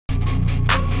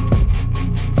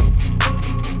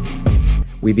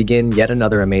We begin yet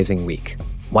another amazing week.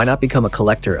 Why not become a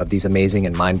collector of these amazing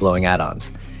and mind-blowing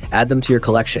add-ons? Add them to your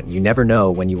collection. You never know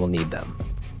when you will need them.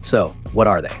 So, what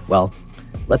are they? Well,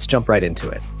 let's jump right into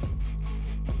it.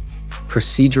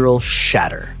 Procedural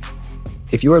shatter.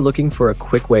 If you are looking for a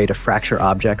quick way to fracture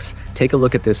objects, take a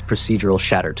look at this procedural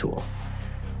shatter tool.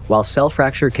 While cell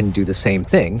fracture can do the same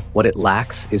thing, what it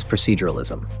lacks is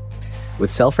proceduralism. With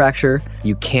cell fracture,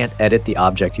 you can't edit the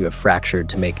object you have fractured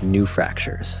to make new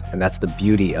fractures. And that's the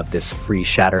beauty of this free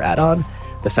shatter add-on,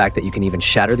 the fact that you can even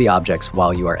shatter the objects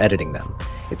while you are editing them.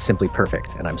 It's simply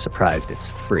perfect, and I'm surprised it's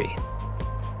free.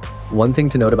 One thing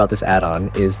to note about this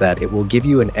add-on is that it will give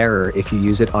you an error if you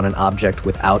use it on an object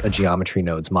without a geometry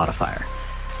nodes modifier.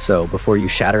 So before you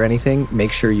shatter anything,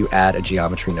 make sure you add a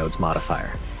geometry nodes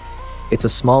modifier. It's a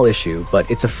small issue, but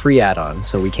it's a free add-on,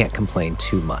 so we can't complain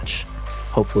too much.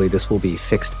 Hopefully this will be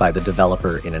fixed by the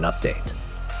developer in an update.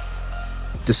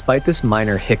 Despite this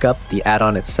minor hiccup, the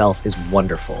add-on itself is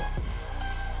wonderful.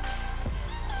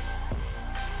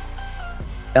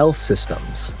 L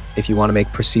systems. If you want to make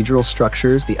procedural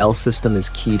structures, the L system is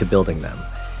key to building them.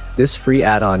 This free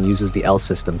add-on uses the L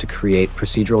system to create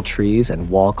procedural trees and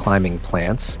wall-climbing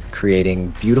plants,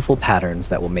 creating beautiful patterns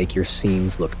that will make your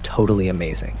scenes look totally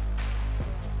amazing.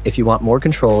 If you want more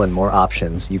control and more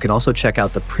options, you can also check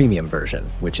out the premium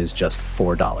version, which is just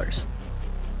 $4.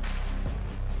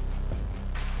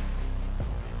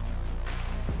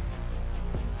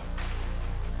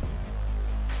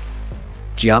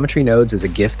 Geometry nodes is a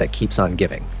gift that keeps on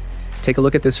giving. Take a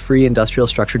look at this free industrial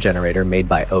structure generator made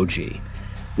by OG.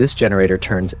 This generator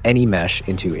turns any mesh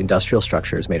into industrial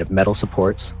structures made of metal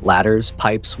supports, ladders,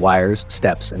 pipes, wires,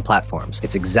 steps, and platforms.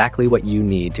 It's exactly what you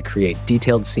need to create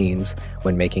detailed scenes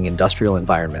when making industrial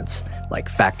environments like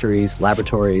factories,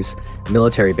 laboratories,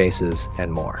 military bases,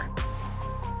 and more.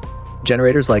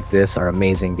 Generators like this are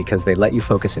amazing because they let you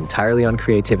focus entirely on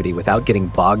creativity without getting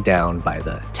bogged down by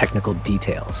the technical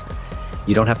details.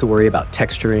 You don't have to worry about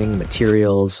texturing,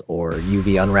 materials, or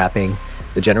UV unwrapping.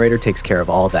 The generator takes care of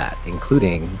all that,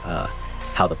 including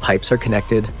how the pipes are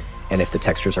connected and if the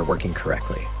textures are working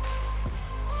correctly.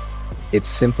 It's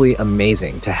simply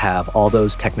amazing to have all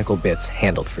those technical bits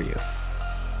handled for you.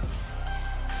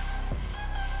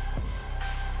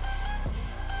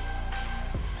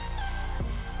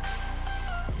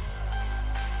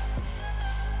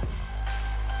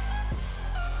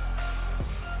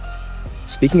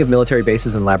 Speaking of military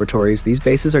bases and laboratories, these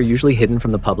bases are usually hidden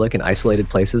from the public in isolated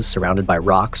places surrounded by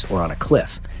rocks or on a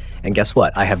cliff. And guess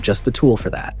what? I have just the tool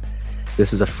for that.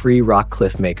 This is a free rock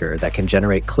cliff maker that can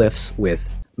generate cliffs with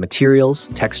materials,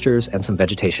 textures, and some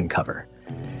vegetation cover.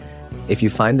 If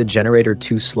you find the generator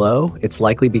too slow, it's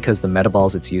likely because the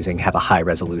metaballs it's using have a high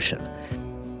resolution.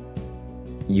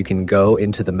 You can go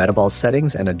into the metaball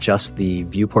settings and adjust the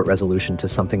viewport resolution to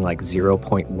something like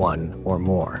 0.1 or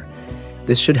more.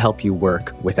 This should help you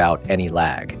work without any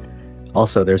lag.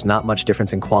 Also, there's not much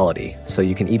difference in quality, so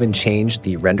you can even change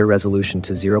the render resolution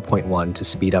to 0.1 to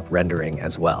speed up rendering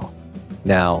as well.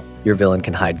 Now, your villain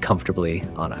can hide comfortably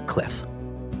on a cliff.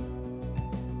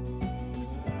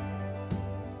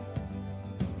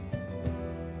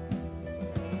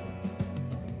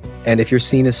 And if your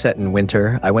scene is set in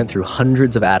winter, I went through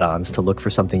hundreds of add-ons to look for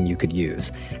something you could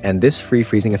use, and this free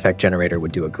freezing effect generator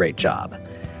would do a great job.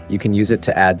 You can use it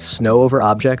to add snow over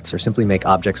objects or simply make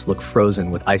objects look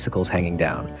frozen with icicles hanging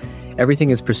down. Everything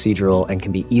is procedural and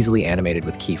can be easily animated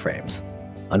with keyframes.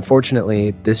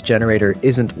 Unfortunately, this generator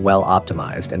isn't well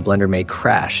optimized and Blender may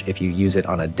crash if you use it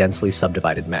on a densely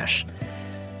subdivided mesh.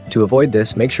 To avoid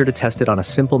this, make sure to test it on a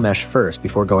simple mesh first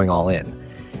before going all in.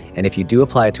 And if you do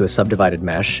apply it to a subdivided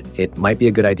mesh, it might be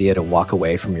a good idea to walk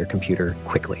away from your computer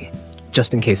quickly,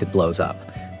 just in case it blows up.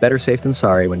 Better safe than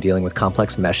sorry when dealing with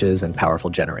complex meshes and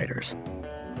powerful generators.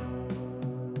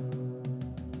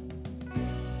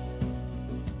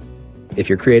 If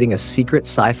you're creating a secret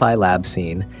sci-fi lab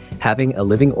scene, having a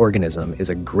living organism is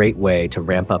a great way to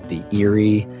ramp up the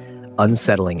eerie,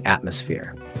 unsettling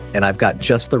atmosphere. And I've got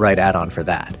just the right add-on for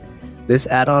that. This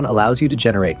add-on allows you to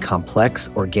generate complex,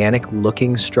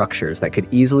 organic-looking structures that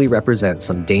could easily represent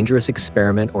some dangerous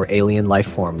experiment or alien life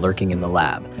form lurking in the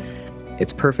lab.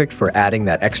 It's perfect for adding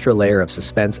that extra layer of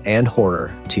suspense and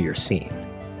horror to your scene.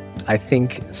 I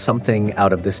think something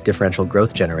out of this differential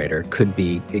growth generator could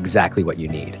be exactly what you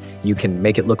need. You can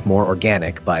make it look more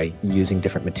organic by using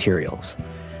different materials.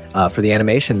 For the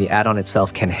animation, the add-on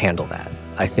itself can handle that.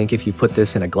 I think if you put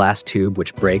this in a glass tube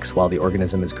which breaks while the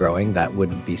organism is growing, that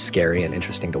would be scary and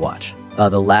interesting to watch.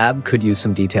 The lab could use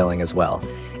some detailing as well.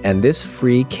 And this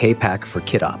free K-Pack for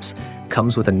KitOps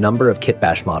comes with a number of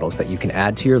kitbash models that you can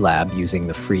add to your lab using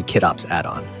the free KitOps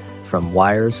add-on, from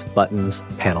wires, buttons,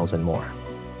 panels, and more.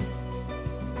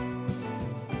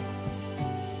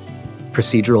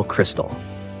 Procedural crystal.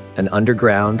 An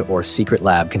underground or secret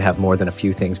lab can have more than a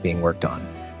few things being worked on.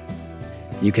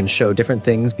 You can show different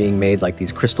things being made, like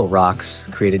these crystal rocks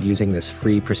created using this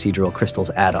free procedural crystals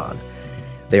add-on.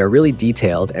 They are really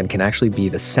detailed and can actually be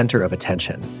the center of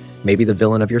attention. Maybe the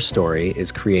villain of your story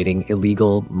is creating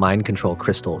illegal mind control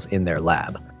crystals in their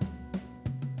lab.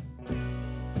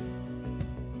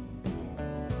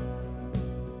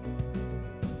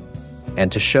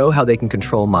 And to show how they can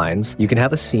control minds, you can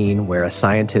have a scene where a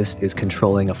scientist is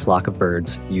controlling a flock of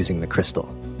birds using the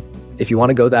crystal. If you want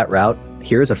to go that route,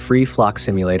 here's a free flock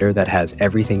simulator that has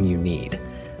everything you need.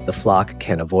 The flock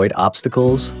can avoid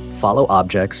obstacles, follow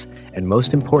objects, and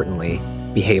most importantly,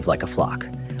 behave like a flock.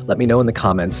 Let me know in the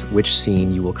comments which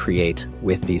scene you will create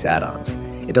with these add-ons.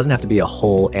 It doesn't have to be a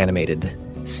whole animated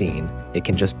scene. It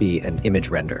can just be an image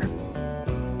render.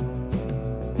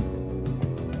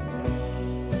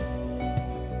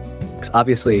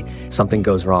 Obviously, something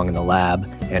goes wrong in the lab,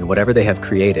 and whatever they have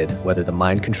created, whether the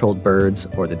mind-controlled birds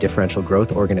or the differential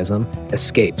growth organism,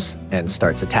 escapes and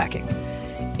starts attacking.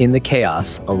 In the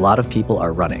chaos, a lot of people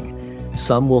are running.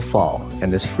 Some will fall,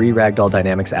 and this free Ragdoll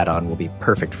Dynamics add-on will be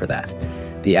perfect for that.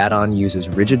 The add-on uses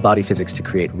rigid body physics to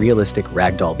create realistic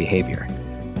ragdoll behavior.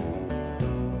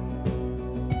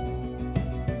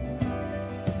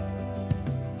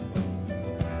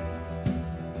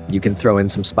 You can throw in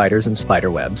some spiders and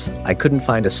spider webs. I couldn't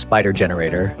find a spider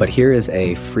generator, but here is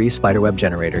a free spiderweb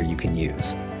generator you can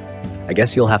use. I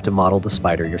guess you'll have to model the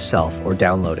spider yourself or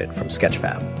download it from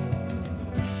Sketchfab.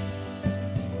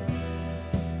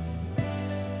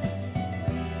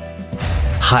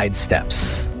 Hide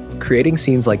steps. Creating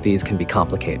scenes like these can be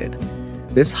complicated.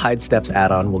 This Hide Steps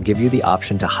add-on will give you the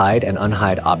option to hide and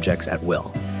unhide objects at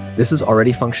will. This is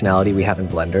already functionality we have in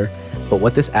Blender, but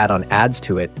what this add-on adds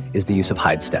to it is the use of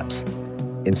hide steps.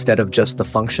 Instead of just the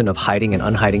function of hiding and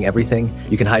unhiding everything,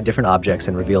 you can hide different objects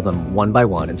and reveal them one by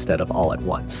one instead of all at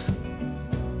once.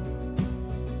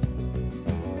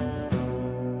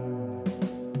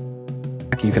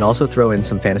 You can also throw in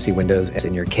some fantasy windows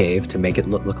in your cave to make it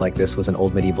look like this was an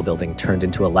old medieval building turned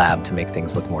into a lab to make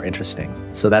things look more interesting.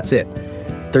 So that's it.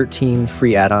 13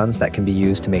 free add-ons that can be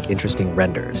used to make interesting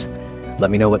renders.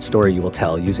 Let me know what story you will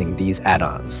tell using these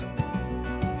add-ons.